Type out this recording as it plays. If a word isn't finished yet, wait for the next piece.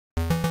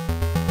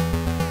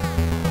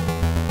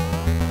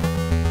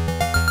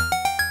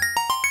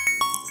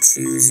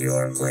Choose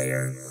your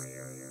player.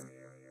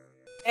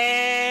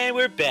 And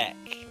we're back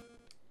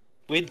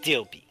with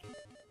DiLby.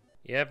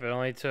 Yep, it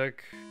only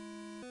took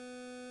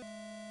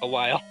A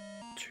while.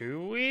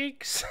 2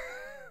 weeks.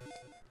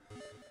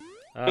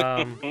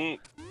 We're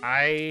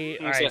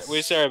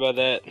sorry about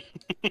that.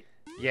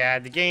 Yeah,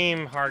 the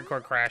game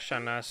hardcore crashed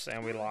on us,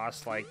 and we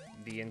lost like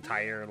the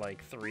entire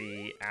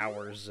 3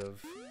 hours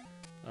of,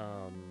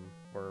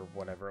 or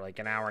whatever, like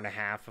an hour and a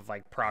half of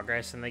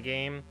progress in the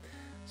game.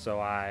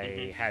 So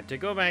I had to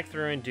go back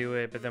through and do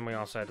it, but then we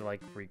also had to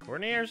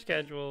re-coordinate our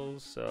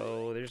schedules.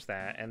 So there's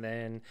that, and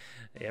then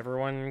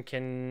everyone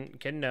can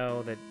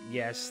know that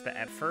yes, that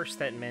at first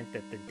that meant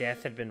that the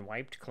death had been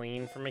wiped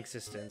clean from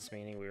existence,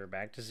 meaning we were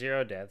back to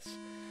 0 deaths.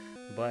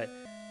 But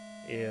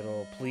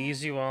it'll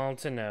please you all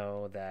to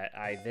know that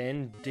I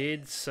then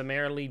did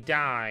summarily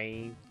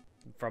die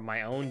from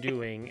my own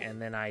doing,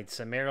 and then I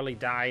summarily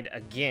died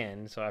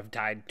again. So I've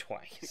died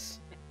twice.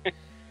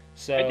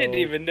 So I didn't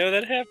even know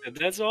that happened.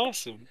 That's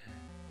awesome.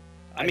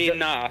 I mean,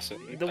 not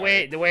awesome. The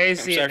way I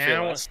see it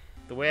now,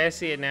 the way I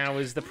see it now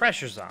is the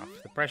pressure's off.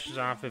 The pressure's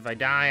off. If I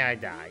die, I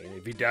die, and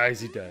if he dies,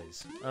 he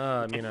dies.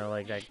 You know,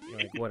 like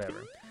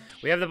whatever.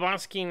 We have the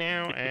boss key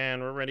now,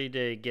 and we're ready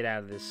to get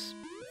out of this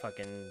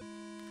fucking.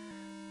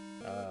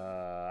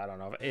 I don't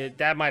know.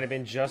 That might have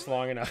been just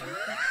long enough.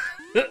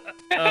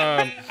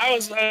 I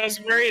was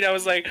worried. I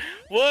was like,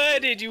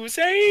 "What did you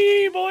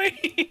say, boy?"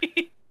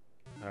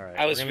 All right.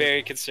 I was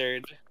very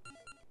concerned.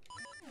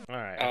 All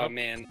right. Oh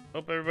man.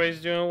 Hope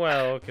everybody's doing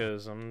well,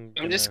 cause I'm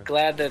just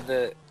glad that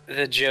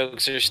the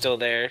jokes are still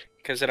there,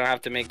 cause I don't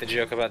have to make the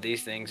joke about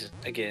these things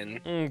again.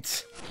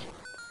 But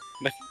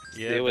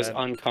yeah, it was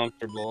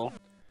uncomfortable.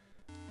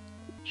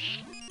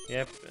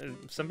 Yep.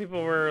 Some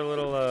people were a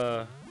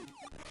little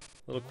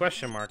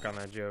question mark on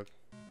that joke.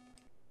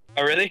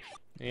 Oh really?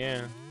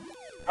 Yeah.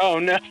 Oh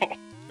no.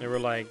 They were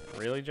like,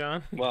 "Really,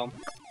 John?" Well,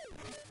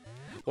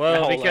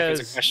 because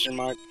a question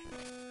mark.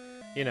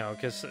 You know,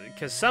 because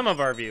some of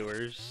our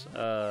viewers, you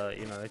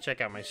know, they check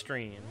out my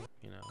stream,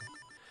 you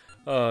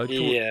know.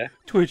 Yeah.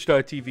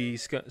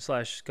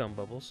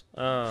 Twitch.tv/scumbubbles.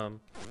 And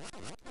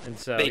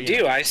so they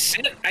do. I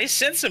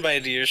sent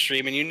somebody to your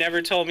stream, and you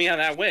never told me how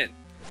that went.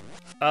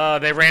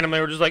 They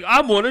randomly were just like,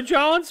 "I'm one of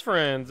John's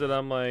friends," and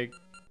I'm like,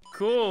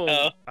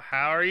 "Cool.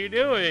 How are you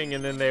doing?"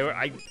 And then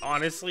I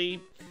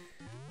honestly,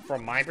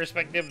 from my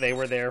perspective, they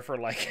were there for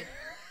like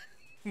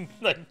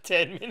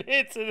 10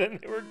 minutes, and then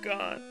they were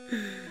gone.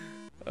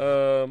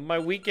 My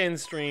weekend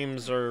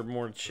streams are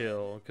more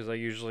chill because I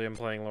usually am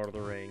playing Lord of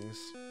the Rings.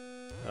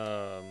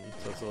 So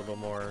it's a little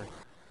more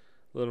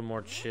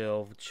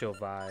chill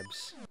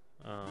vibes.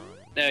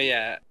 No,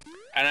 yeah,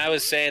 and I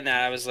was saying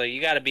that I was like, you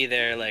got to be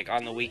there like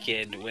on the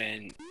weekend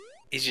when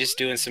he's just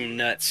doing some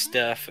nuts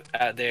stuff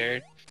out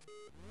there.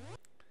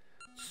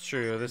 It's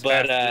true. This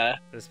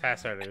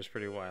past Saturday was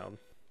pretty wild.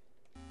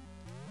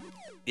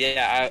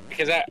 Yeah,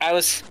 because I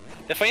was.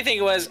 The funny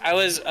thing was,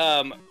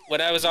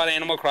 when I was on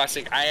Animal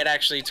Crossing, I had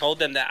actually told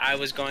them that I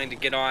was going to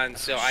get on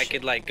so I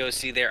could go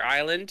see their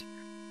island.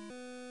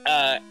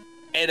 And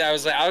I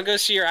was like, I'll go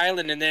see your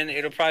island, and then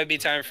it'll probably be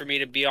time for me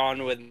to be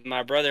on with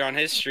my brother on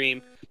his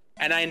stream,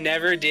 and I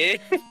never did.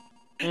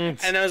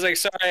 And I was like,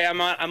 sorry,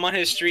 I'm on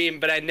his stream,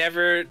 but I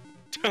never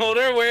told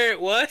her where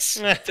it was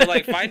to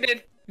find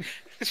it.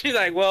 She's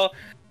like, well,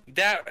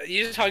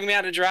 you just hung me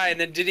out to dry, and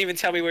then didn't even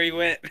tell me where you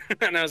went.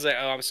 And I was like,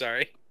 oh, I'm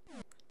sorry.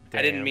 Damn.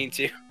 I didn't mean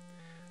to.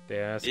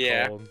 Yeah, that's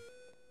cold.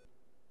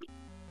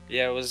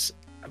 Yeah, it was.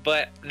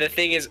 But the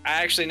thing is,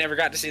 I actually never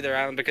got to see their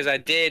island because I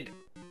did,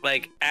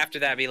 after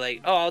that, be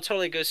like, oh, I'll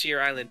totally go see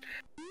your island.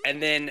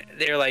 And then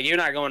they were like, you're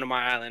not going to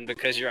my island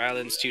because your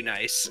island's too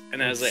nice.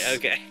 And I was like,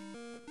 okay.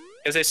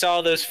 Because I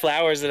saw those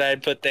flowers that I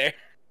had put there.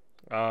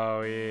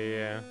 Oh,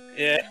 yeah.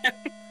 Yeah.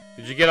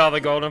 Did you get all the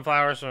golden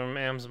flowers from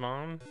Am's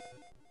mom?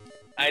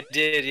 I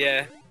did,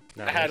 yeah.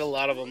 Nice. I had a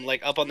lot of them,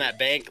 up on that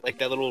bank,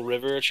 that little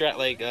river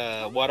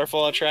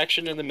waterfall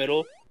attraction in the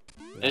middle.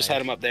 Nice. I just had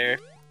them up there.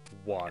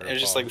 Waterfall. It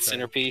was just the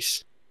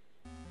centerpiece.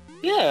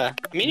 Yeah,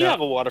 I mean you have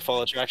a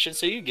waterfall attraction,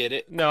 so you get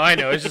it. No, I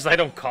know. It's just I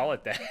don't call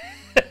it that.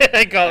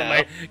 I call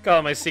it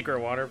my secret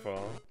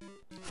waterfall.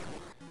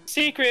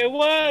 Secret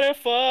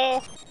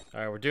waterfall. All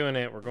right, we're doing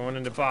it. We're going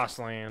into boss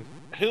land.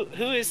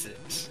 Who is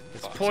this?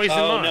 It's Poison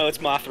Oh Moth. no, it's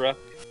Mothra.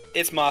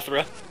 It's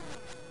Mothra.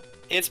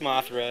 It's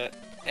Mothra.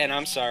 And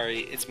I'm sorry,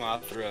 it's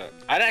Mothra.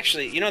 I'd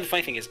actually, you know, the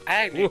funny thing is,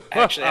 I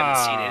actually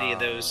haven't seen any of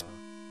those.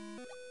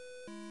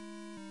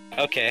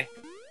 Okay.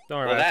 Don't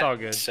worry, that's all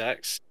good.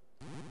 Sucks.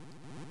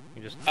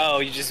 You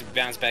just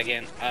bounce back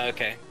in.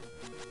 Okay.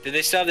 Did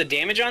they still have the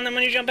damage on them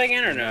when you jump back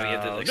in, or no? You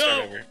have to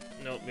start over.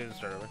 Nope, you have to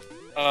start over.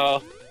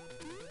 Oh.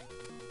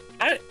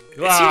 It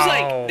seems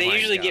like they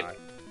usually get.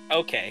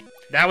 Okay.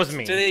 That was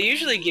me. So they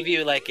usually give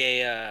you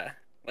a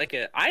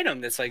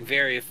item that's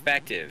very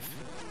effective.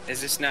 Is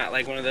this not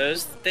one of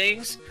those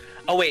things?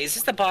 Oh wait, is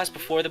this the boss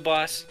before the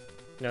boss?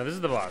 No, this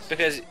is the boss.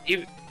 Because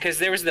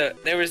there was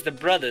the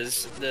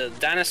brothers, the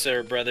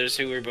dinosaur brothers,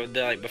 who were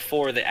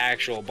before the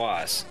actual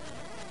boss.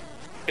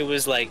 It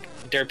was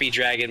Derpy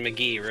Dragon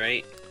McGee,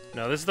 right?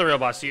 No, this is the real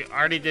boss. You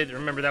already did.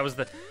 Remember that was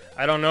the.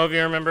 I don't know if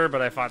you remember, but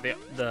I fought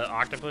the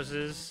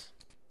octopuses.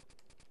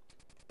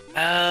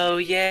 Oh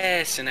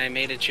yes, and I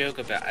made a joke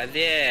about.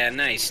 Yeah,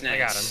 nice. I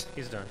got him.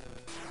 He's done.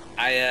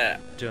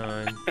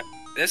 Done.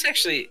 That's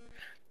actually,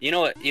 you know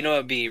what? You know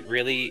what'd be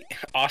really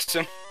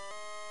awesome,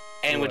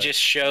 and would just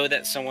show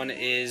that someone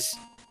is,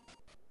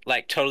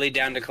 like, totally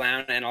down to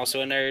clown and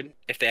also a nerd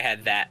if they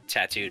had that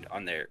tattooed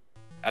on their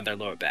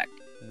lower back.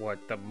 What,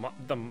 the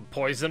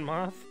poison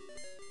moth?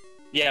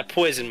 Yeah,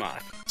 poison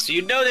moth. So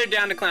you know they're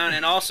down to clown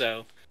and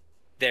also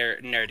they're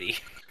nerdy.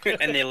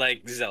 And they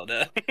like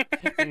Zelda.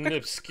 An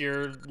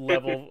obscure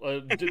level,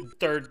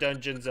 3rd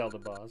dungeon Zelda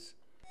boss.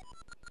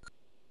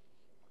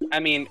 I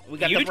mean, we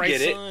got you'd the bright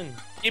get sun. It.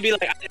 You'd be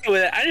like, I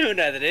know who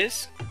that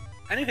is.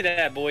 I know who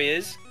that boy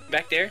is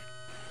back there.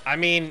 I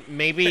mean,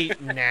 maybe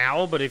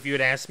now, but if you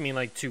had asked me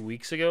like 2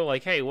 weeks ago,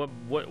 like, hey, what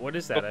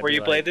is that? Before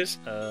you played this?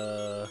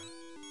 All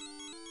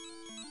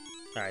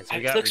right, so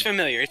it looks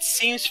familiar. It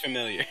seems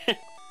familiar.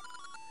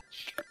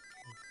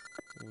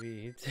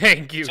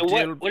 Thank you. So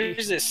what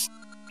is this?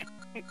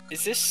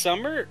 Is this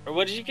summer or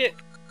what did you get?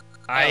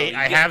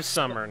 I have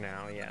summer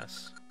now.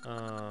 Yes.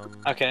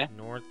 Okay.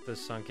 North the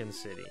sunken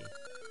city.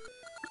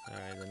 All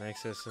right, the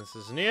next instance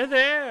is near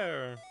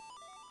there.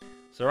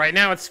 So right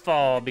now it's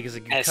fall because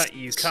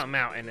you come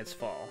out and it's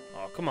fall.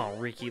 Oh, come on,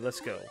 Ricky,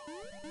 let's go.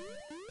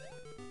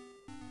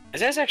 Is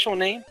that his actual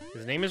name?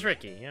 His name is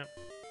Ricky. Yeah.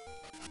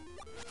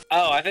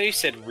 Oh, I thought you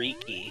said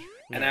Riki.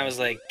 And No. I was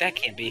like, that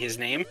can't be his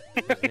name.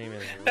 His name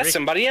is That's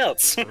somebody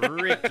else.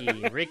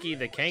 Ricky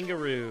the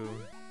kangaroo.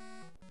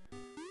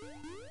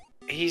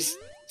 He's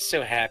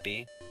so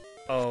happy.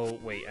 Oh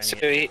wait, I So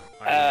need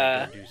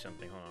to do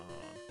something. Hold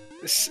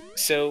on.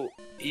 So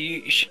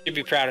you should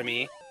be proud of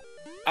me.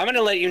 I'm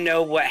gonna let you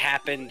know what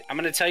happened. I'm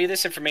gonna tell you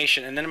this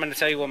information, and then I'm gonna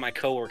tell you what my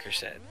coworker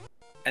said,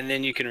 and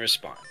then you can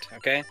respond.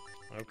 Okay?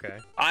 Okay.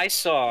 I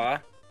saw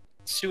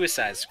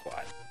Suicide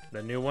Squad.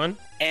 The new one?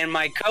 And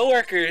my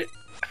coworker,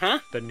 huh?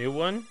 The new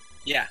one?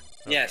 Yeah.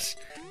 Okay. Yes.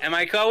 And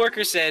my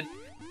coworker said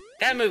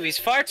that movie's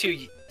far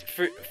too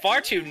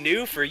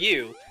new for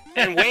you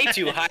and way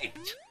too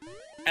hyped.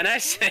 And I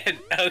said,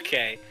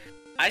 okay,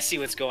 I see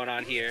what's going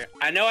on here.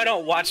 I know I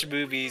don't watch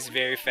movies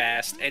very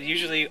fast, and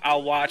usually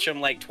I'll watch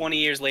them like 20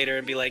 years later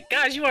and be like,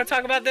 guys, you want to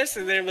talk about this?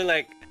 And they'll be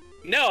like,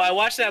 no, I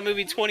watched that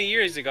movie 20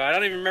 years ago. I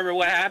don't even remember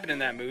what happened in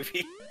that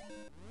movie.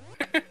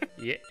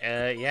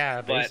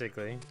 Yeah,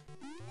 basically.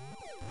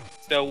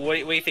 So what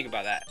do you think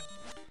about that?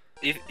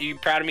 You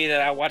proud of me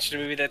that I watched a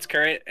movie that's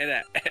current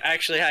and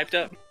actually hyped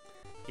up?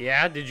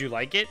 Yeah, did you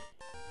like it?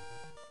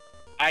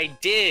 I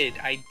did.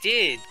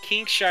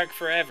 King Shark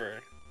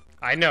forever.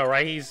 I know,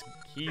 right? He's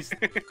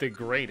the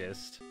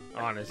greatest,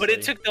 honestly. But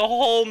it took the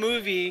whole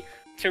movie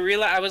to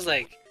realize. I was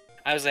like,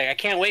 I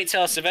can't wait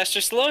till Sylvester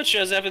Stallone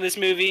shows up in this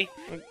movie.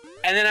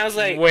 And then I was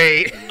like,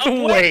 wait,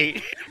 oh,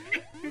 wait.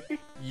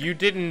 You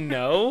didn't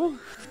know?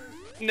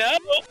 No,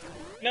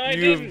 I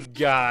didn't. You've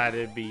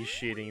gotta be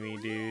shitting me,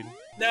 dude.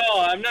 No,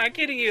 I'm not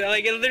kidding you.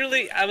 Like, it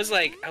literally, I was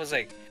like,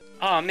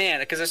 oh man,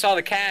 because I saw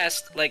the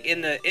cast like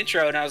in the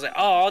intro, and I was like,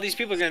 oh, all these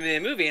people are gonna be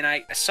in the movie, and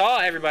I saw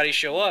everybody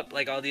show up,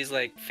 like all these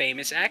like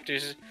famous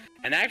actors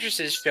and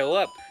actresses show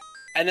up,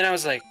 and then I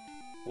was like,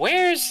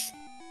 where's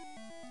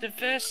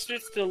Sylvester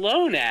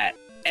Stallone at?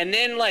 And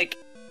then like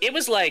it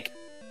was like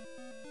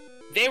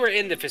they were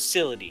in the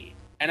facility,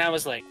 and I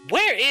was like,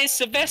 where is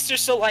Sylvester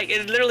Stallone? Like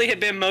it literally had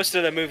been most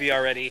of the movie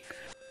already,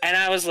 and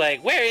I was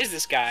like, where is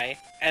this guy?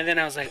 And then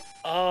I was like,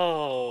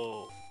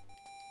 oh.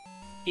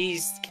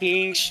 He's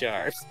King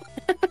Shark.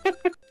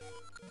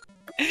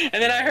 And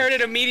then I heard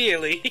it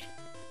immediately.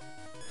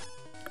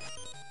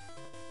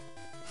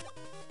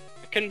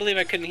 I couldn't believe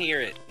I couldn't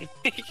hear it.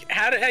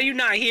 How you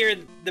not hear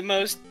the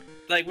most,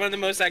 like, one of the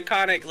most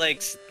iconic,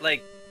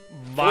 like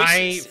my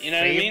voices, you know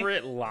what I mean?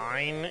 favorite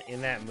line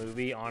in that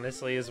movie,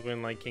 honestly, is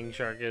when, like, King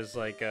Shark is,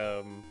 like,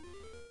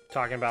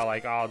 talking about,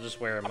 like, oh, I'll just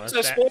wear a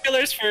mustache. So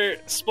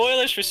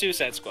spoilers for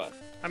Suicide Squad.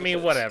 I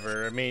mean,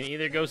 whatever. I mean,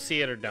 either go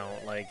see it or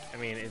don't. Like, I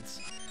mean,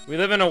 we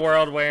live in a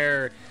world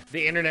where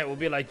the internet will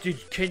be like,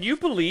 dude, can you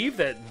believe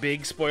that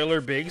big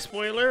spoiler?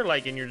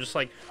 Like, and you're just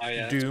like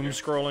doom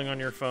scrolling on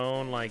your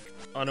phone, like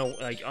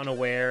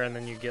unaware, and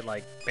then you get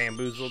like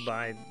bamboozled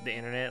by the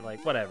internet.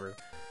 Like, whatever.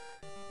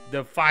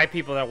 The 5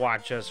 people that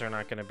watch us are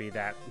not going to be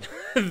that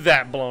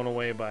that blown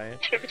away by it.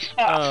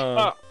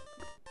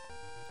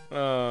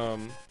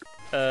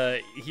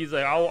 He's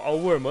like, I'll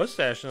wear a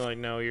mustache, and they're like,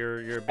 no,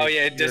 you're a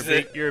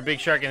big, you're a big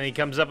shark, and then he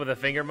comes up with a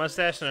finger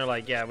mustache, and they're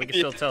like, yeah, we can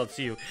still tell it's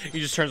you.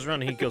 He just turns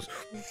around and he goes,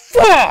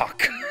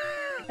 fuck,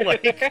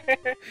 like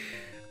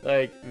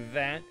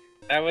that.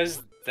 That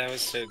was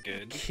so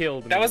good.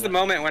 Killed me. That was the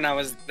moment when that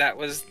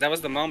was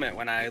the moment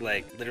when I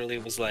like literally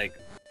was like,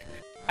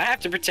 I have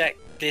to protect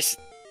this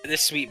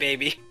sweet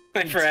baby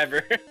like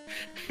forever,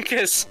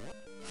 because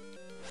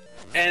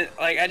and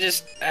like I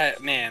just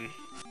man.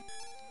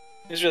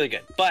 It was really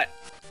good, but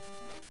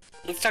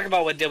let's talk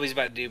about what DiLbY's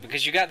about to do,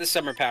 because you got the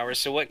summer powers.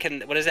 So what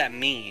does that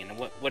mean?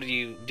 What are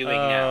you doing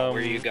now?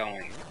 Where are you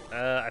going?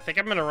 I think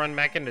I'm gonna run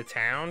back into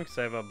town because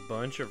I have a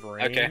bunch of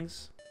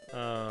rings.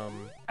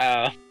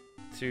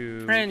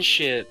 To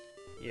friendship.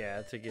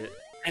 Yeah, to get...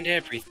 And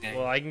everything.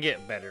 Well, I can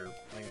get better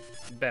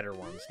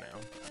ones now.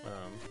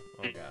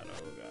 Oh god,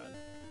 oh god.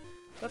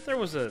 I thought there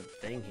was a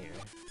thing here.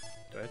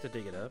 Do I have to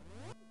dig it up?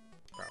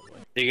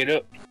 Probably. Dig it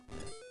up.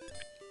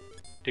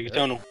 Dig a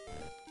tunnel.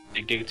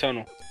 Dig a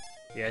tunnel.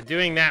 Yeah,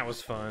 doing that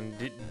was fun.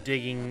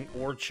 Digging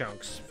ore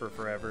chunks for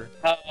forever.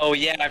 Oh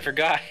yeah, I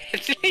forgot.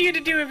 You had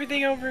to do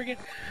everything over again.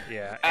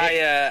 Yeah.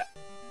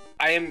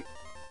 I am.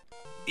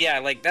 Yeah,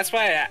 like that's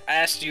why I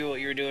asked you what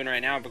you were doing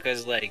right now,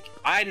 because like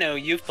I know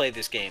you've played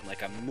this game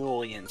like a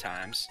million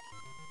times,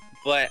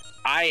 but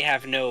I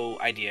have no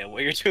idea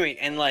what you're doing.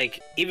 And like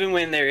even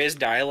when there is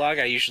dialogue,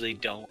 I usually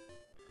don't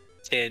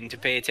tend to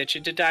pay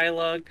attention to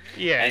dialogue.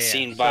 Yeah. As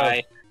seen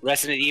by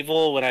Resident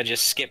Evil, when I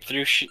just skip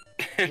through shit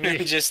and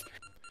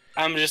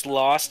I'm just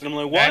lost, and I'm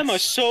like, why am I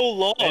so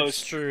lost?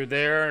 It's true.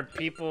 There are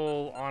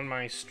people on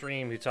my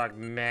stream who talk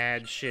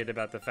mad shit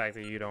about the fact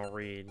that you don't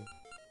read.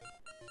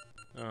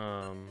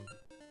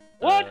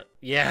 What?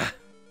 Yeah.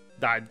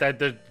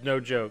 That's no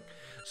joke.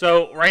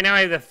 So right now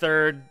I have the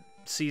 3rd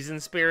season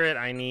spirit.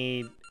 I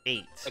need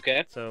 8.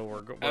 Okay.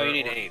 So you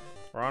need 8.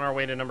 We're on our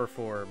way to number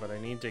 4, but I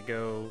need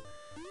to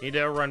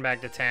run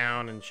back to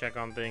town and check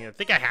on things. I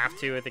think I have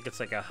to. I think it's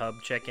like a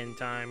hub check-in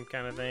time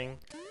kind of thing.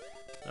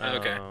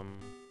 Okay.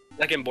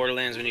 Like in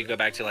Borderlands, when you go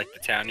back to like the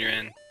town you're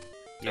in.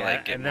 Yeah,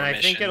 like, get and then more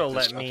I think it'll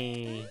let stuff.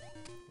 me.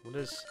 What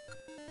is?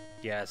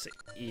 Yes.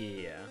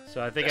 Yeah.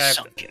 So I think I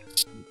have.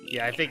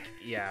 Yeah, I think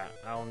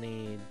I'll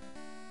need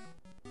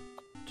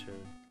to.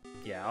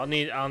 Yeah, I'll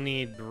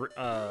need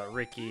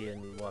Ricky,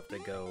 and we'll have to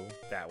go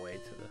that way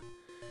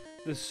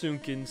to the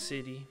Sunken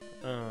City.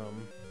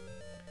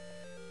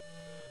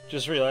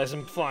 Just realized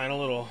I'm flying a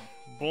little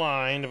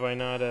blind by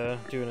not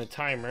doing a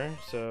timer,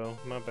 so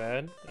my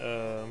bad.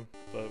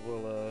 But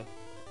we'll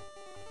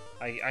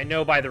I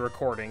know by the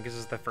recording because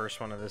it's the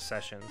first one of this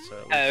session, so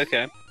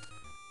okay.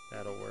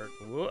 That'll work.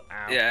 Whoa,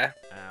 ow, Yeah.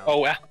 Ow, Oh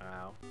wow.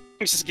 ow.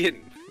 I'm just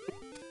getting.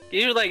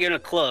 You're like in a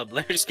club.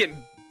 Like, you're just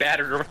getting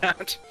battered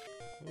around.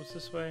 What's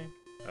this way?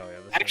 Oh yeah.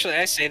 This Actually,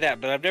 I say that,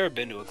 but I've never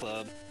been to a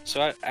club,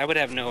 so I would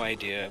have no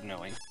idea of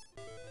knowing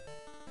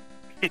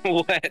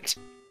what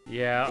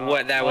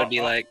that would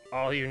be like.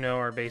 All you know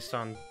are based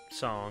on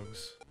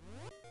songs.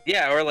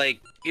 Yeah, or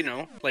like, you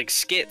know, like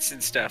skits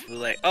and stuff. We're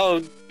like,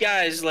 oh,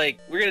 guys, like,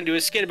 we're gonna do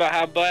a skit about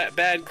how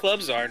bad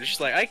clubs are. And it's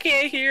just like, I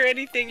can't hear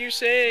anything you're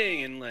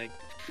saying. And like,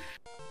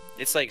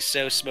 it's like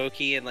so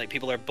smoky, and like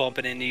people are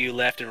bumping into you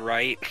left and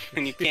right.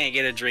 And you can't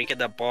get a drink at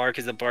the bar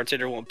because the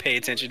bartender won't pay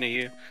attention to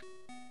you.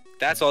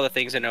 That's all the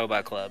things I know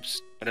about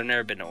clubs, but I've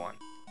never been to one.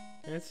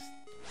 It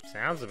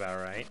sounds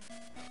about right.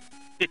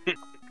 Alright,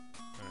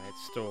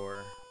 store.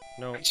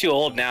 No. I'm too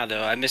old now,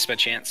 though. I missed my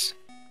chance.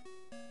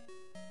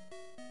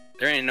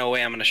 There ain't no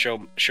way I'm gonna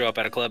show up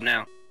at a club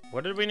now.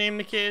 What did we name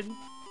the kid?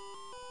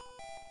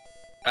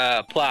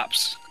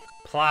 Plops.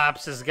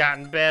 Plops has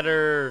gotten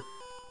better.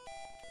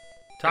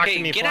 Talk to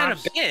me, get Plops.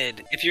 out of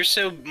bed. If you're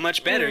so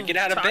much better, get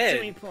out of bed. Talk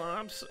to me,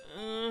 Plops.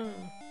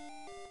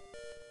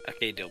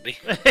 Okay,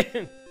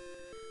 DiLby.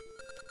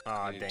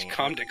 Aw, dang.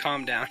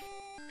 Calm down.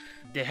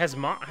 Has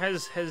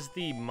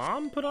the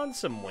mom put on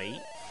some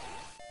weight?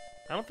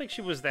 I don't think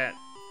she was that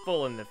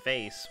full in the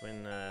face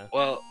when.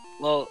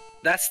 Well,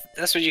 that's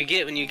what you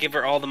get when you give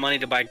her all the money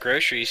to buy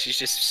groceries. She's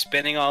just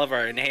spending all of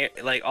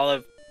all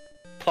of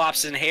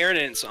Plop's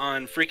inheritance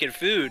on freaking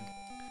food.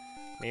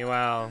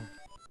 Meanwhile,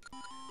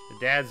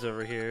 the dad's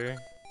over here.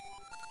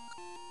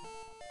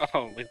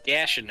 Oh, with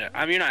Gash and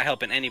I mean, you're not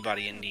helping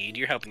anybody in need.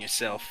 You're helping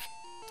yourself.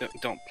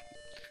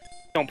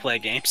 Don't play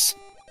games.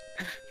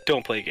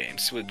 Don't play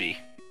games with me,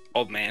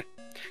 old man.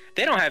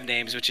 They don't have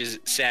names, which is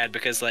sad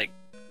because like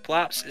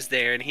Plops is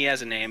there and he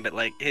has a name, but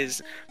like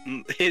his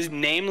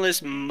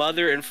nameless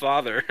mother and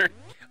father.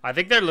 I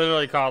think they're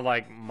literally called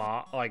like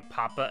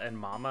Papa and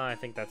Mama. I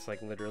think that's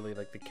like literally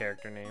like the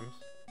character names.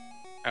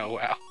 Oh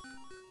wow.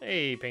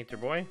 Hey, Painter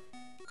Boy.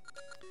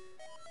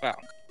 Wow.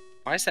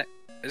 Why is that?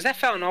 Has that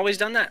fountain always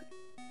done that?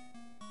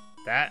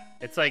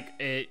 It's like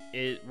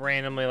it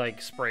randomly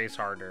like sprays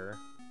harder.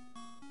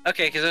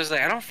 Okay, because I was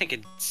like, I don't think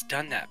it's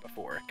done that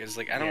before, because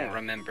like I don't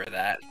remember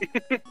that.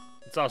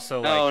 It's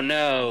also like, oh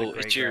no,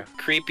 it's your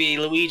creepy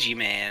Luigi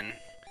man.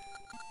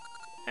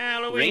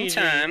 Luigi. Ring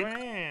time.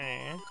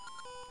 Alright,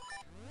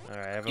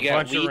 I have a You got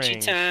bunch of Luigi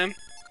rings. time.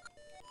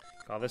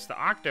 Call this the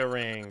Octo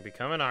Ring.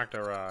 Become an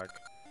Octo Rock.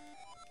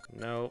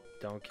 Nope,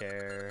 don't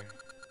care.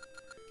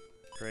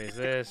 Raise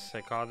this.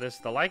 I call this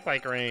the Like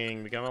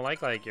Ring. Become a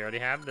Like. You already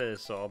have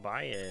this, so I'll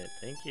buy it.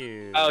 Thank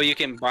you. Oh, you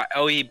can buy.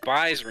 Oh, he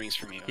buys rings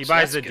from you. He so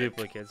buys the that's good.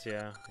 duplicates,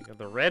 yeah. I got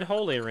the Red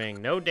Holy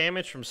Ring. No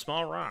damage from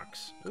small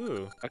rocks.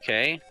 Ooh.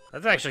 Okay.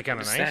 That's actually kind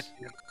of What's nice.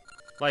 that?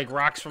 Like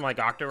rocks from like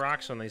Octo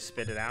Rocks when they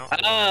spit it out.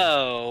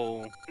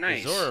 Oh,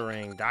 nice. The Zora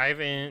Ring.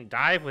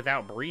 Dive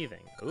without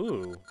breathing.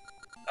 Ooh.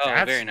 Oh,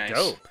 That's very nice.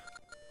 dope.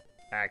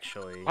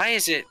 Actually. Why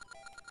is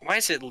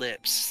it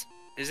lips?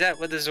 Is that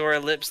what the Zora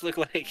lips look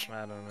like?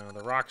 I don't know.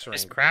 The Rocks Ring.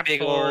 Just Craft big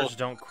floors ol'-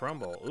 don't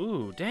crumble.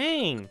 Ooh,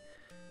 dang.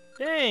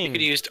 You Dang. could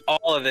have used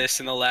all of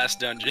this in the last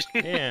dungeon.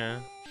 Yeah.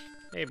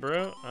 Hey,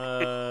 bro.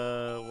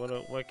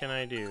 What can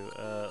I do?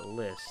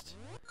 List.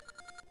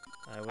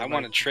 I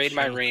want to trade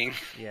my ring.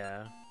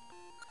 Yeah.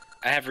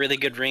 I have really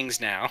good rings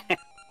now.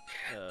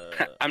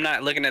 I'm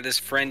not looking at this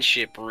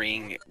friendship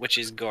ring, which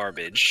is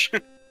garbage.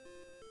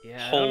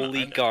 Yeah.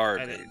 Holy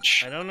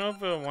garbage. I don't know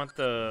if I want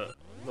the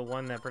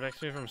one that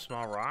protects me from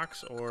small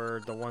rocks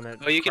or the one that.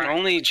 Oh, you can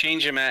only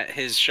change him at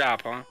his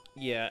shop, huh?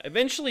 Yeah.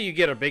 Eventually, you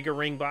get a bigger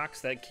ring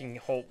box that can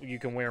hold. You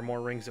can wear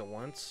more rings at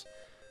once.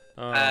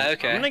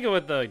 Okay. I'm gonna go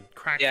with the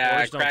cracked floors.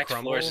 Yeah, don't cracked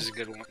crumble, floors is a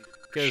good one.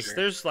 because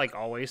there's like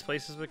always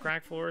places with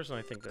cracked floors, and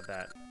I think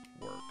that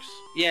works.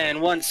 Yeah,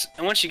 and once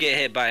you get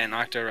hit by an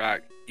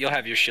Octorok, you'll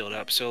have your shield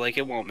up, so like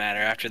it won't matter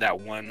after that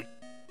one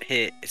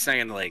hit. It's not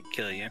gonna like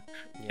kill you.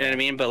 You know what I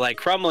mean? But like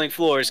crumbling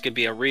floors could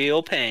be a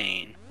real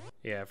pain.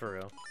 Yeah, for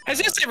real. Has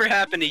this ever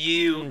happened to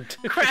you?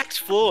 Cracked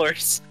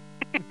floors,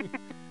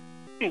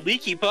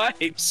 leaky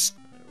pipes.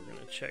 We're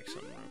gonna check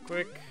something real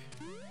quick.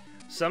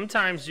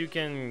 Sometimes you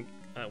can,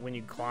 when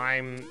you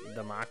climb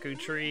the Maku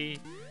tree,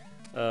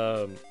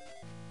 yeah,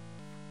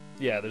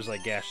 there's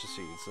like gaseous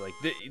seeds. Like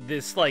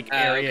this like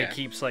area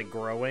keeps like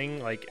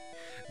growing. Like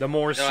the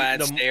more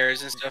add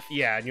stairs and stuff.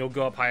 Yeah, and you'll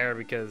go up higher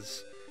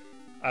because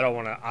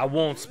I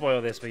won't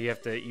spoil this, but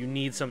you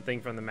need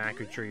something from the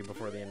Maku tree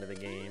before the end of the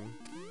game.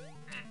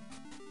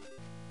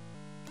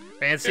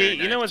 Fancy.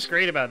 You know what's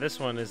great about this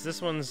one is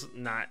this one's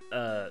not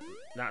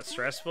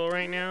stressful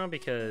right now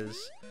because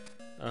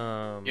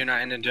you're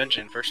not in a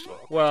dungeon, first of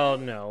all. Well,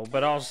 no,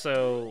 but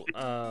also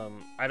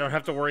I don't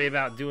have to worry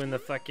about doing the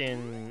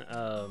fucking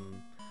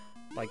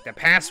like the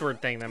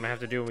password thing that I'm gonna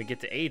have to do when we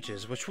get to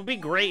Ages, which will be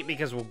great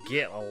because we'll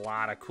get a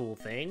lot of cool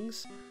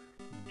things.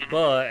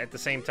 But at the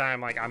same time,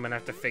 like I'm gonna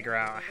have to figure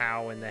out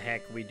how in the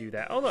heck we do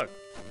that. Oh look,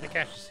 the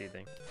gaseous seed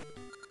thing.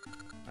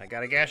 I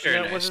got a gaseous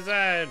nut. What's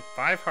inside?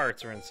 5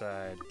 hearts are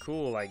inside.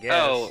 Cool, I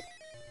guess.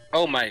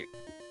 Oh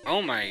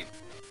my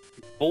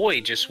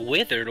boy just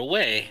withered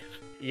away.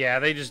 Yeah,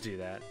 they just do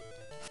that.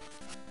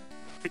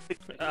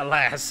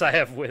 Alas, I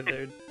have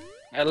withered.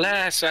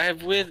 Alas, I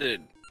have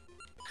withered.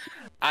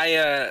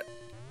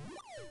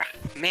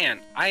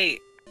 Man, I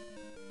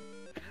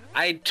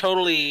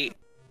totally,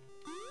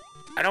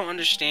 I don't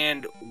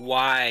understand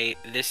why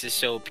this is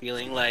so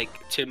appealing, like,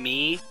 to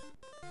me.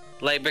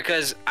 Like,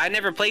 because I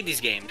never played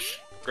these games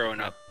growing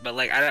up, but,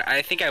 like,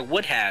 I think I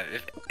would have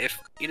if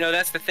you know,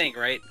 that's the thing,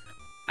 right?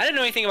 I didn't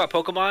know anything about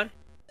Pokemon,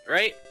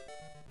 right?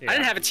 Yeah. I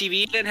didn't have a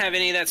TV, didn't have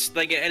any of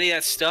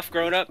that stuff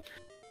growing up.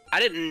 I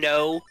didn't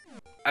know.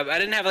 I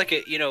didn't have, like,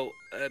 a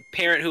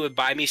parent who would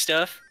buy me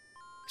stuff.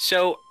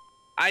 So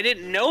I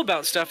didn't know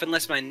about stuff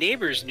unless my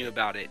neighbors knew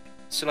about it.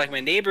 So, like,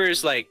 my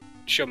neighbors, like,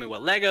 showed me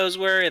what Legos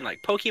were and,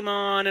 like,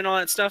 Pokemon and all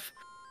that stuff.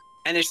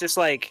 And it's just,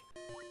 like,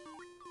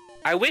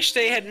 I wish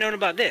they had known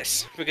about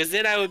this, because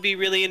then I would be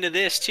really into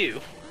this,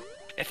 too.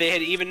 If they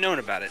had even known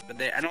about it.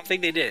 But I don't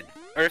think they did.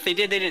 Or if they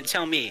did, they didn't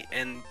tell me.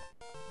 And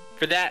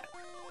for that,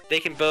 they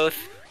can both,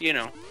 you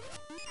know...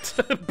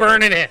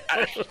 burn in it.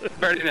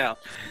 Burn in hell.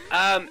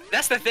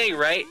 That's the thing,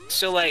 right?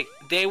 So, like,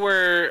 they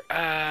were,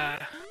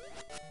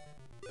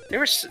 there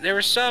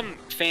was some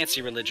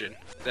fancy religion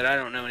that I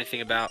don't know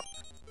anything about.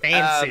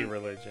 Fancy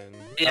religion?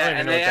 Yeah,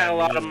 and they had a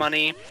lot of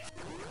money.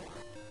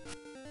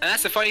 And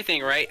that's the funny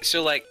thing, right?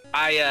 So, like,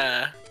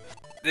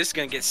 this is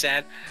gonna get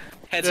sad.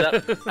 Heads up.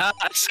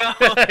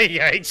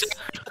 Yikes.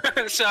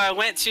 So I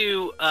went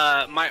to,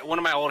 one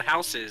of my old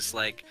houses,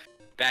 like,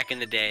 back in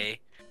the day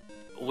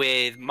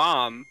with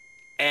Mom,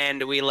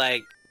 and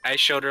I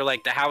showed her,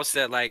 like, the house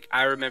that, like,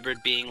 I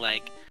remembered being,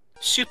 like,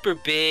 super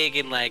big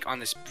and, like, on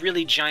this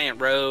really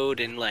giant road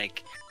and,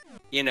 like,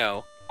 you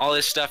know, all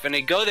this stuff. And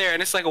I go there,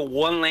 and it's, like, a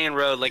one-lane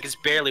road. Like, it's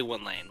barely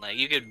one lane. Like,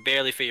 you could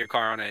barely fit your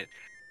car on it.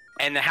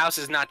 And the house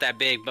is not that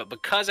big, but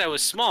because I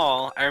was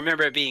small, I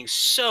remember it being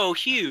so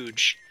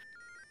huge.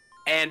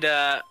 And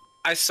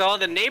I saw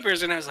the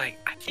neighbors, and I was like,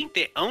 I think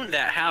they own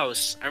that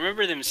house. I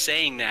remember them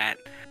saying that.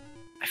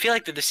 I feel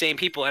like they're the same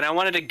people, and I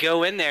wanted to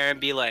go in there and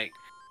be like,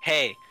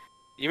 hey,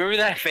 you remember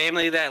that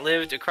family that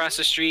lived across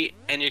the street,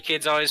 and your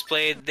kids always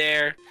played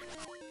there,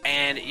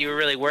 and you were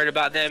really worried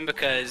about them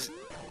because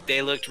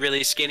they looked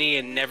really skinny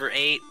and never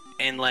ate,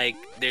 and, like,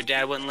 their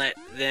dad wouldn't let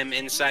them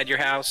inside your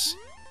house?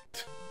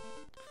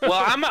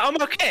 Well,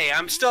 I'm okay.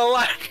 I'm still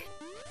alive.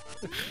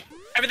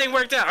 Everything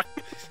worked out.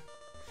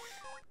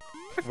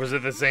 Was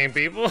it the same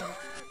people?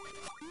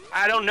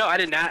 I don't know. I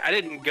didn't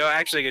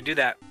actually go do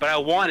that, but I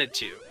wanted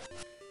to.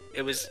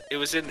 It was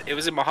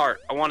in my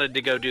heart. I wanted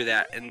to go do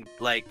that and,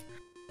 like,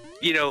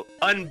 you know,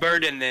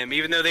 unburden them,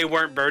 even though they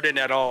weren't burdened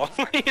at all.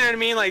 You know what I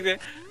mean? Like,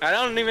 I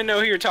don't even know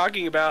who you're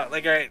talking about.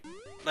 Like,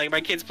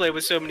 my kids play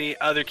with so many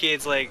other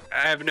kids. Like,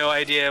 I have no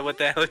idea what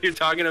the hell you're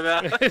talking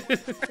about.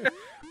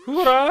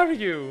 Who are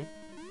you?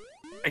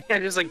 Yeah,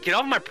 just like, get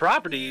off my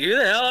property. Who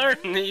the hell are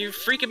you?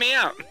 Freaking me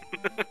out.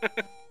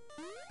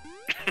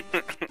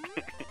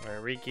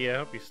 Alright, Riki, I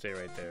hope you stay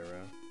right there,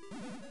 bro.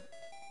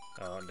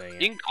 Oh, dang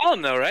it. You can call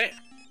him, though, right?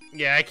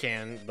 Yeah, I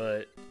can,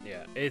 but,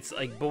 yeah. It's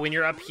like, but when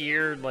you're up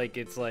here, like,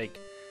 it's like,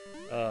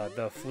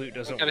 the flute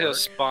doesn't work. He'll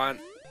spawn.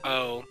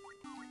 Oh.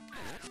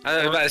 I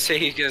was about to say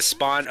he's gonna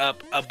spawn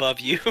up above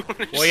you.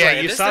 Well, yeah,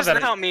 you this saw doesn't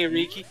that. help me,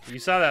 Riki. You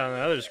saw that on the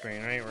other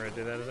screen, right? Where I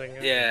did that a second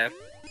ago? Yeah.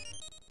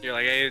 You're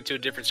like, I get to a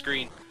different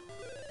screen.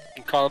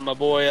 And calling my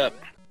boy up.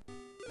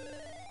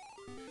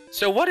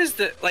 So what is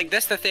the, like,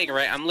 that's the thing,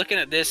 right? I'm looking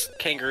at this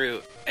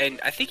kangaroo,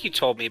 and I think you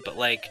told me, but,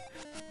 like,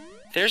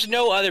 there's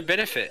no other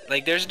benefit.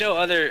 Like, there's no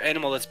other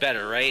animal that's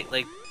better, right?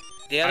 Like,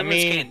 the other ones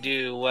can't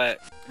do what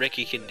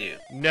Riki can do.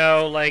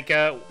 No, like,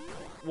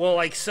 well,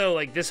 like, so,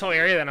 like, this whole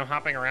area that I'm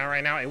hopping around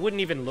right now, it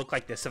wouldn't even look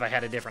like this if I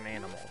had a different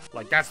animal.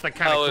 Like, that's the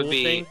kind of cool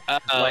thing.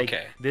 Like,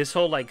 okay. This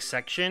whole, like,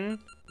 section,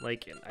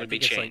 like, I Would think be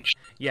it's, changed.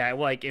 like, yeah,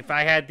 like, if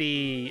I had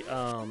the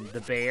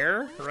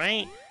bear,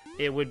 right,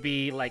 it would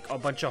be, like, a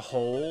bunch of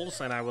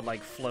holes, and I would,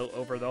 like, float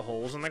over the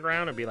holes in the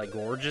ground. It'd be, like,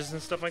 gorges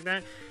and stuff like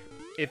that.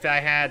 If I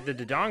had the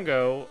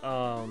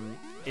Dodongo,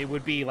 it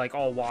would be, like,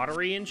 all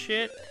watery and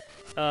shit.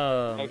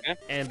 Okay.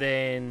 And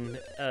then,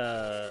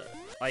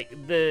 like,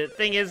 the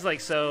thing is,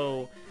 like,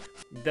 so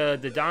the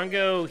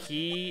Dodongo,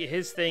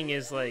 his thing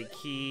is, like,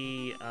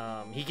 he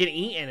can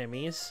eat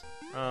enemies,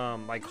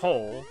 like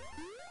whole.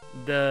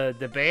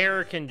 The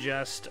bear can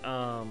just,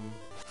 kind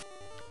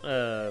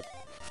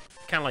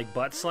of like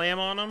butt slam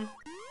on him.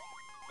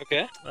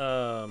 Okay.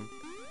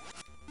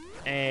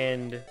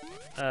 And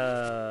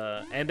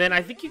then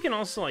I think you can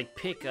also, like,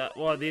 pick up,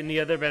 well, the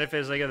other benefit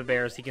is, like, of the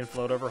bear is he can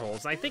float over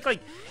holes. And I think, like,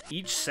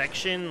 each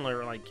section,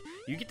 or, like,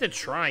 you get to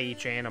try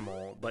each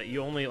animal, but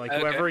you only, like,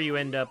 whoever you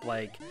end up,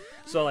 like,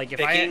 so, like, if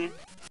Picking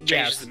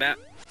changes the map.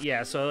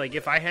 Yeah, so, like,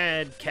 if I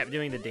had kept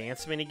doing the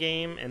dance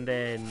minigame and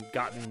then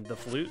gotten the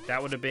flute,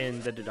 that would have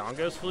been the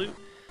Dodongo's flute.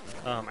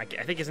 I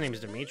think his name is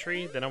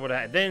Dimitri. Then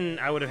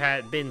I would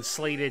have been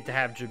slated to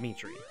have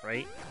Dimitri,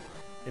 right?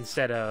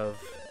 Instead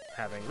of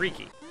having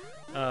Ricky.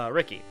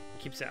 Ricky.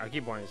 I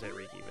keep wanting to say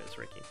Ricky, but it's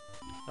Ricky.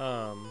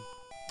 Oh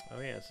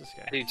yeah, it's this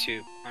guy. I do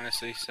too,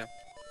 honestly. So.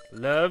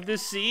 Love the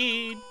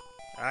seed.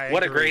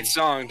 What a great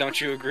song, don't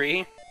you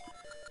agree?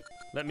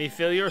 Let me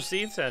fill your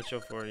seed satchel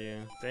for you.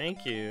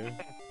 Thank you.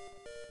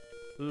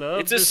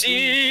 Love it's a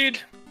seed.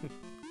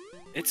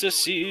 It's a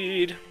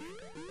seed.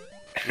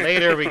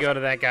 Later we go to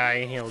that guy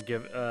and he'll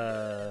give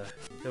well,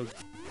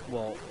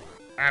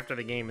 after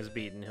the game is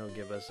beaten, he'll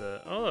give us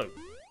a look.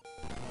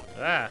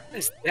 What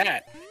is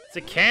that? It's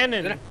a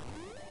cannon. Is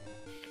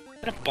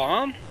that a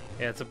bomb?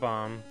 Yeah, it's a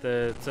bomb.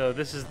 So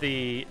this is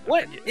the.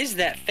 What is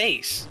that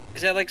face?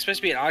 Is that like supposed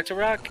to be an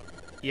Octorok?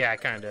 Yeah,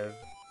 kind of.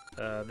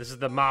 This is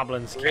the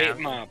Moblins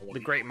Castle. The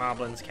Great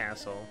Moblins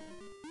Castle.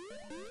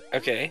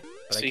 Okay.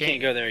 But so you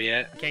can't go there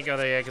yet. I can't go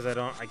there yet because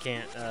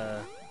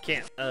I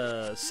can't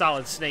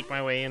solid snake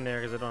my way in there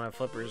because I don't have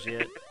flippers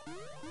yet.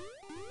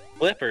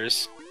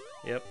 Flippers?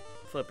 Yep,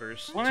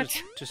 flippers. What?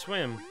 To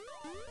swim.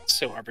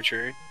 So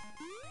arbitrary.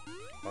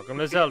 Welcome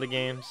to Zelda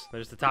games.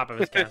 There's the top of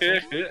his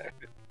castle.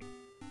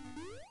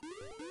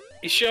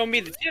 You show me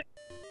the tip.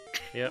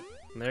 Yep,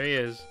 and there he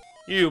is.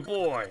 You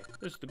boy,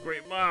 this is the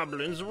Great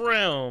Moblins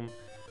realm.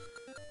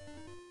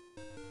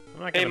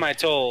 Pay my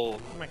toll.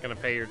 I'm not gonna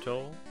pay your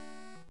toll.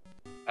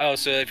 Oh,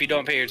 so if you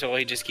don't pay your toll,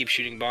 he just keeps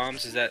shooting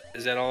bombs? Is that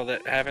all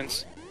that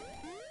happens?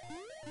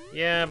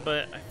 Yeah,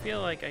 but I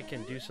feel like I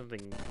can do something.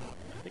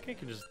 I think I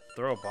can just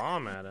throw a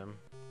bomb at him.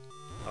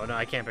 Oh no,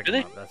 I can't pick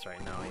him up. That's right.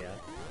 No, yeah.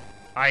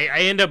 I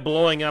end up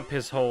blowing up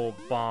his whole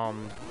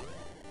bomb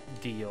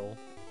deal.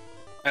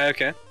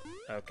 Okay.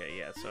 Okay,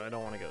 yeah. So I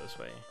don't want to go this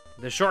way.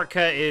 The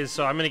shortcut is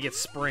I'm gonna get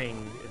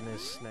spring in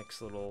this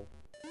next little.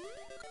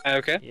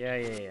 Okay. Yeah. All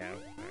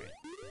right.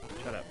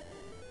 Shut up.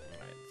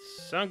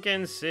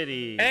 Sunken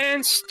City.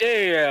 And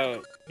stay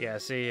out. Yeah,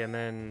 see, and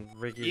then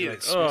Ricky's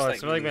like, oh, it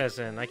smells like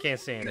medicine. I can't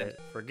stand it.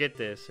 Forget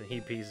this. And he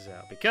pieces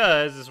out.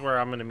 Because this is where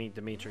I'm going to meet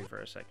Dimitri for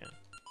a second.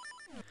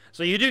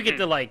 So you do get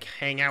to, like,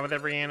 hang out with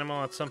every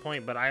animal at some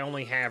point, but I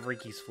only have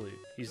Ricky's flute.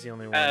 He's the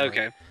only one.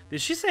 Okay. Did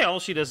she say all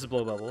she does is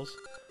blow bubbles?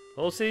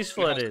 The whole city's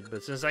flooded,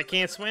 but since I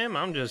can't swim,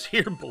 I'm just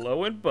here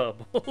blowing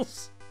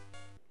bubbles.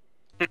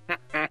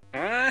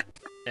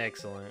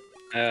 Excellent.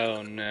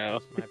 Oh, no.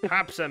 My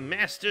pop's a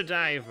master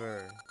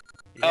diver.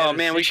 Oh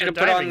man, we should have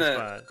put on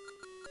the.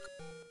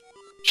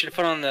 Should have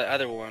put on the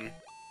other one.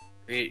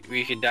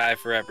 We could die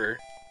forever.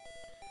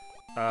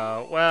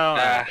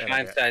 Well.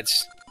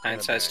 Hindsight's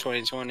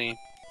 2020. He's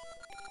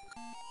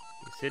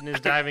hidden his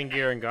diving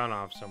gear and gone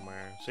off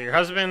somewhere. So your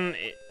husband.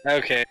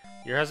 Okay.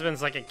 Your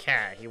husband's like a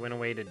cat. He went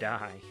away to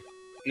die.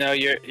 No,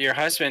 your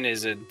husband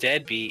is a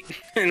deadbeat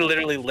and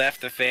literally left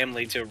the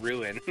family to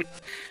ruin.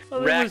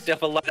 Well, racked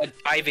up a lot of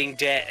diving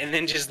debt and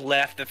then just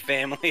left the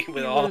family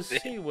with all of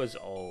it. He was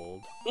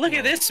old. Look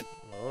at this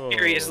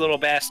curious little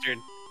bastard.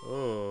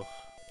 Oh.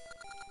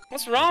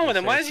 What's wrong with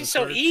him? Why is he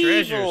so evil?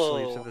 Treasure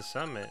sleeps at the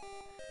summit.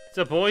 It's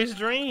a boy's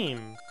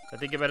dream. I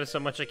think about it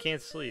so much I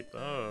can't sleep.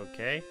 Oh,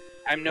 okay.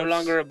 I'm no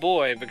longer a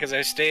boy because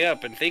I stay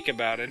up and think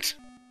about it.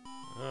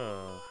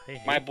 Oh,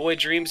 my boy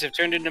dreams have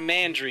turned into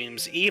man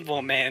dreams.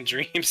 Evil man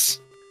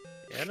dreams.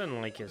 Yeah, I didn't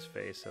like his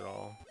face at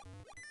all.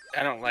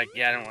 I don't like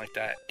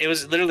that. It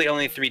was literally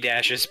only 3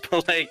 dashes,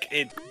 but like,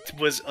 it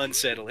was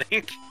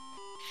unsettling.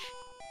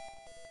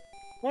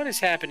 What is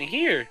happening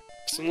here?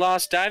 Some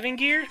lost diving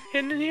gear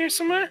hidden in here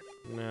somewhere?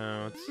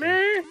 No,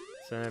 Meh.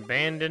 it's an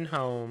abandoned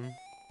home.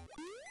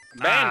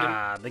 Abandoned.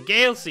 Ah, the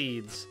Gale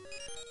Seeds.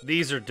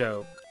 These are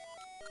dope.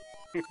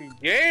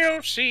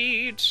 Gale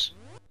seeds.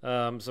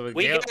 So with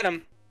We Gale, got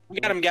them. We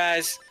got them,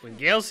 guys. with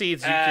Gale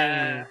Seeds, you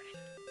can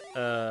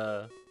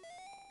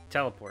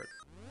teleport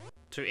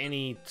to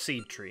any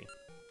seed tree.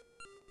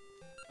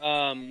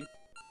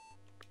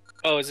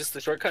 Oh, is this the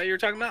shortcut you were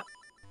talking about?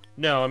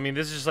 No, I mean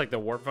this is just like the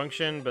warp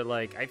function, but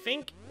like I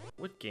think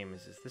what game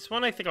is this? This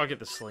one I think I'll get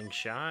the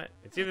slingshot.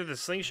 It's either the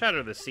slingshot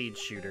or the seed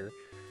shooter.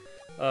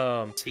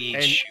 Seed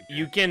and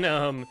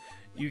shooter.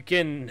 you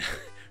can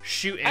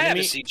shoot I have a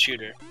enemy. seed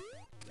shooter.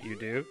 You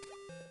do?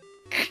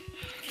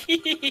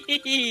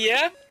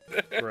 Yeah.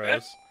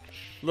 Gross.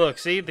 Look,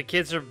 see the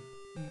kids are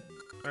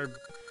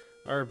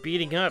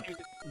beating up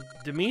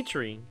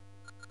Dimitri.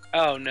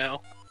 Oh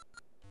no.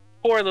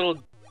 Poor little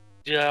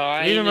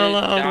Leave him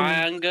alone.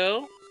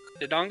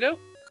 Dodongo?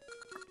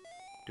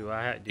 Do you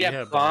Yeah,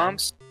 have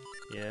bombs.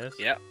 Yes.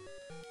 Yep.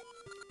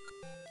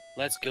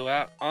 Let's go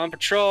out on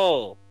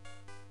patrol.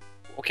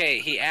 Okay,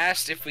 he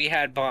asked if we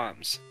had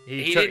bombs.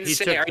 He didn't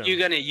say, are you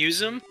gonna use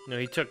them? No,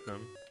 he took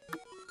them.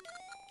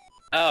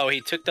 Oh,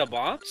 he took the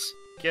bombs?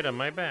 Get on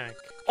my back.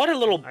 What a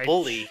little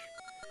bully.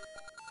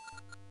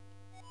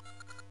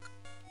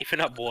 Even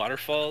up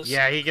waterfalls?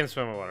 Yeah, he can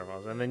swim in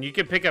waterfalls, and then you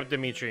can pick up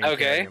Dimitri. And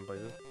carry him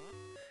places.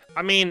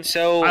 I mean,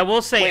 so I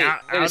will say,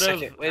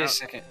 wait a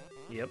second.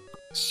 Yep.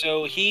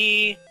 So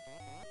he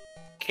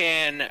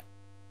can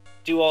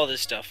do all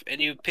this stuff, and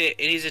you pick.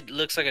 And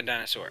looks like a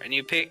dinosaur, and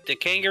you pick the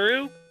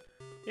kangaroo.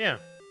 Yeah.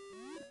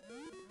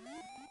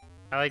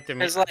 I like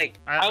Dimitri. It's like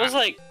I was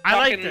like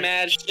talking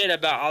mad shit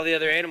about all the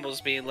other animals,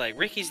 being like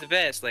Ricky's the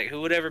best. Like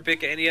who would ever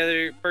pick any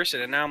other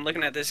person? And now I'm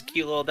looking at this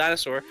cute little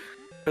dinosaur,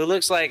 who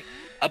looks like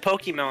a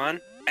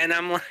Pokemon, and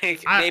I'm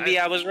like, maybe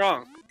I was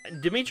wrong.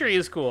 Dimitri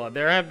is cool.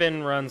 There have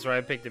been runs where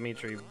I picked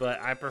Dimitri,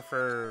 but I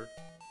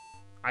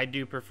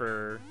do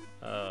prefer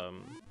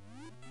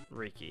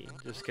Ricky,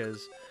 just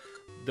because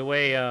the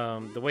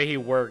way he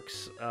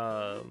works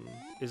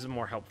is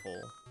more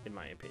helpful in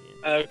my opinion.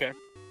 Okay.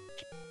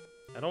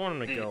 I don't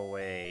want him to go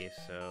away,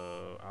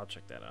 so I'll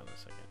check that out in a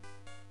second.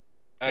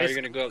 Oh, you're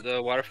gonna go up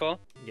the waterfall?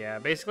 Yeah,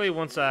 basically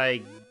once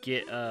I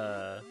get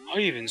I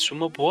even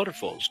swim up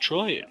waterfalls.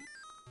 Try it.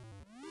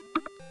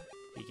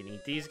 You can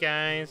eat these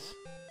guys.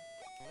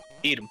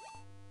 Eat them.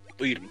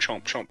 Eat them.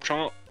 Chomp, chomp,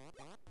 chomp.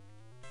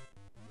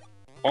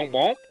 Bonk,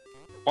 bonk.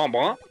 Bonk,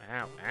 bonk.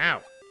 Ow, ow.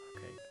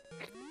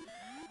 Okay.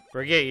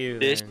 Forget you,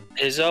 This then.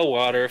 is a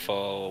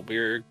waterfall.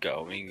 We're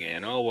going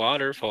in a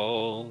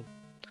waterfall.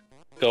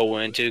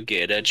 Going to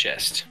get a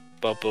chest.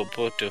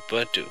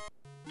 Ba-ba-ba-do-ba-do.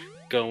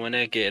 Going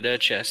to get a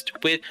chest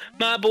with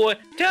my boy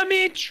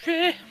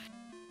Dimitri.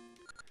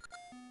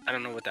 I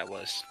don't know what that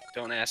was.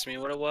 Don't ask me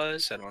what it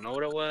was. I don't know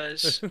what it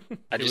was.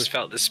 I just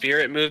felt the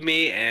spirit move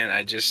me, and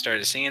I just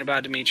started singing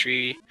about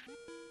Dimitri,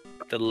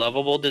 the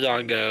lovable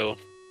Dodongo,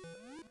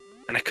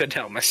 and I couldn't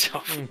help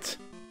myself.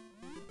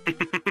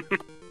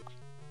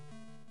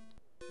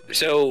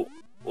 So,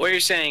 what you're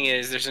saying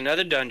is there's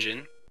another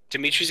dungeon.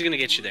 Dimitri's gonna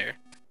get you there.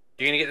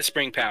 You're gonna get the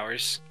spring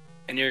powers,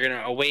 and you're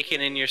gonna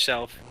awaken in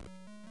yourself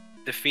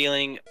the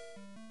feeling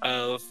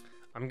of...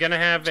 I'm gonna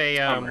have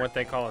a, what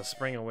they call a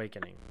spring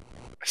awakening.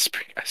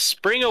 A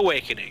spring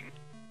awakening.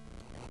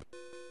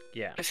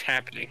 Yeah. What's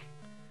happening?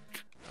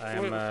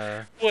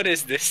 What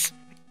is this?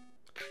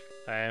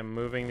 I am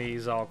moving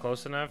these all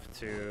close enough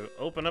to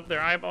open up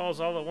their eyeballs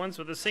all at once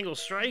with a single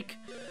strike.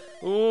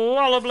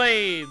 Walla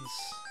blades!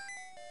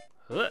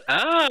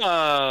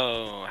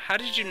 Oh, how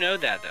did you know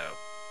that, though?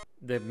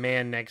 The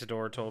man next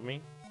door told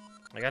me.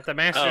 I got the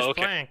master's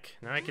plaque.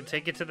 Now I can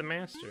take it to the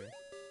master.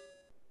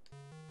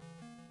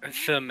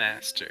 The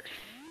master.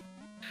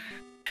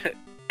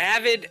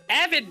 Avid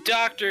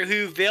Doctor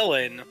Who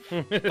villain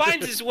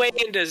finds his way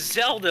into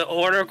Zelda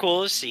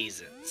Oracle of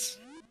Seasons.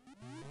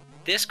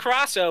 This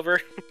crossover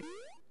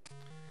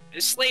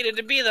is slated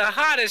to be the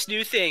hottest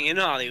new thing in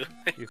Hollywood.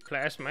 You've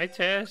passed my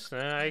test.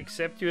 I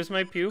accept you as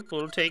my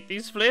pupil. Take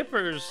these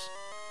flippers.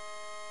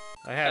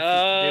 I have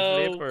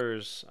the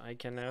flippers. I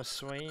can now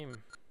swim.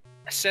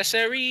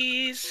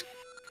 Accessories.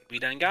 We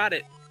done got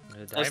it.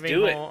 Let's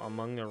do it.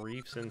 Among the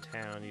reefs in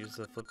town. Use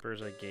the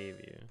flippers I gave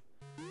you.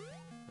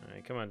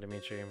 Alright, come on,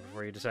 Dimitri,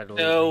 before you decide to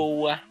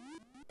leave.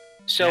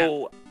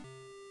 So,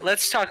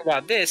 let's talk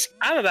about this.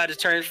 I'm about to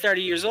turn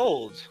 30 years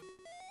old.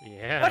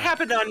 Yeah. What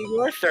happened on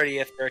your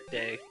 30th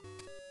birthday?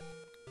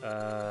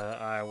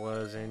 I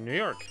was in New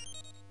York.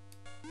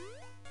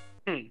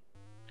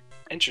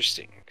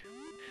 Interesting.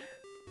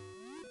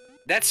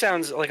 That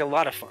sounds like a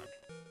lot of fun.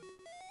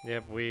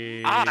 Yep,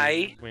 we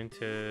went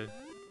to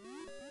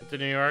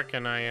New York,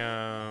 and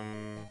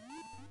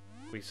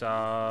we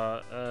saw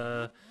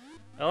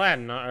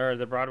Aladdin, or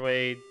the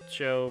Broadway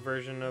show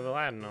version of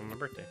Aladdin on my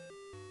birthday.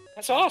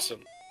 That's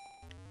awesome.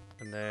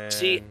 And then,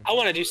 see, I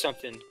want to do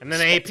something. And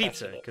then I ate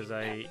pizza because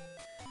I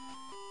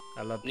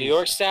love pizza. New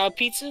York style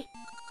pizza.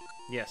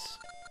 Yes.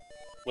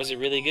 Was it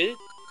really good?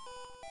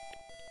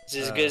 Is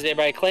it as good as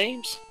everybody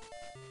claims?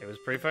 It was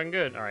pretty fucking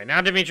good. All right,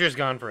 now Dimitri's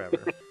gone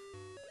forever.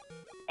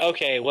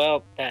 Okay,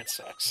 well, that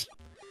sucks.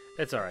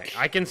 It's alright.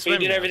 I can But swim. you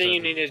did now, everything so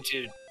you needed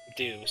to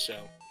do, so.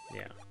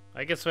 Yeah,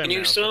 I can swim. Can you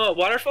now, swim so... at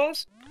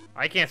waterfalls?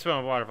 I can't swim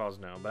at waterfalls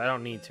now, but I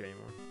don't need to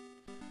anymore.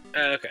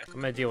 Okay. I'm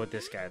gonna deal with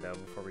this guy though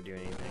before we do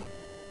anything.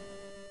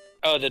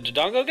 Oh, the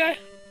Dodongo guy?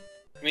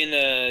 I mean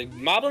the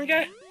Moblin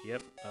guy?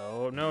 Yep.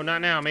 Oh no,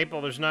 not now,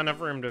 Maple. There's not enough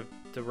room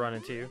to run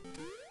into.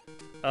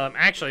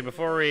 Actually,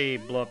 before we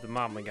blow up the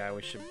Moblin guy,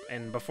 we should,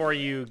 and before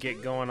you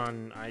get going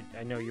on,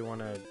 I know you want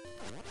to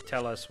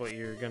tell us what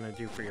you're gonna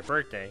do for your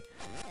birthday.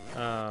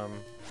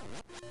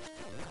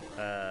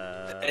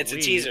 It's a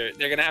teaser.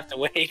 They're gonna have to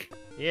wait.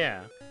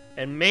 Yeah,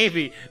 and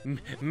maybe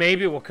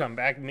we'll come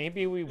back.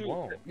 Maybe we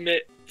won't.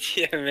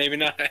 Yeah, maybe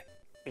not.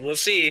 We'll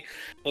see.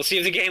 We'll see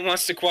if the game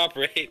wants to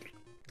cooperate.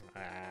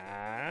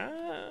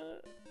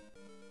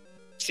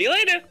 See you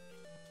later.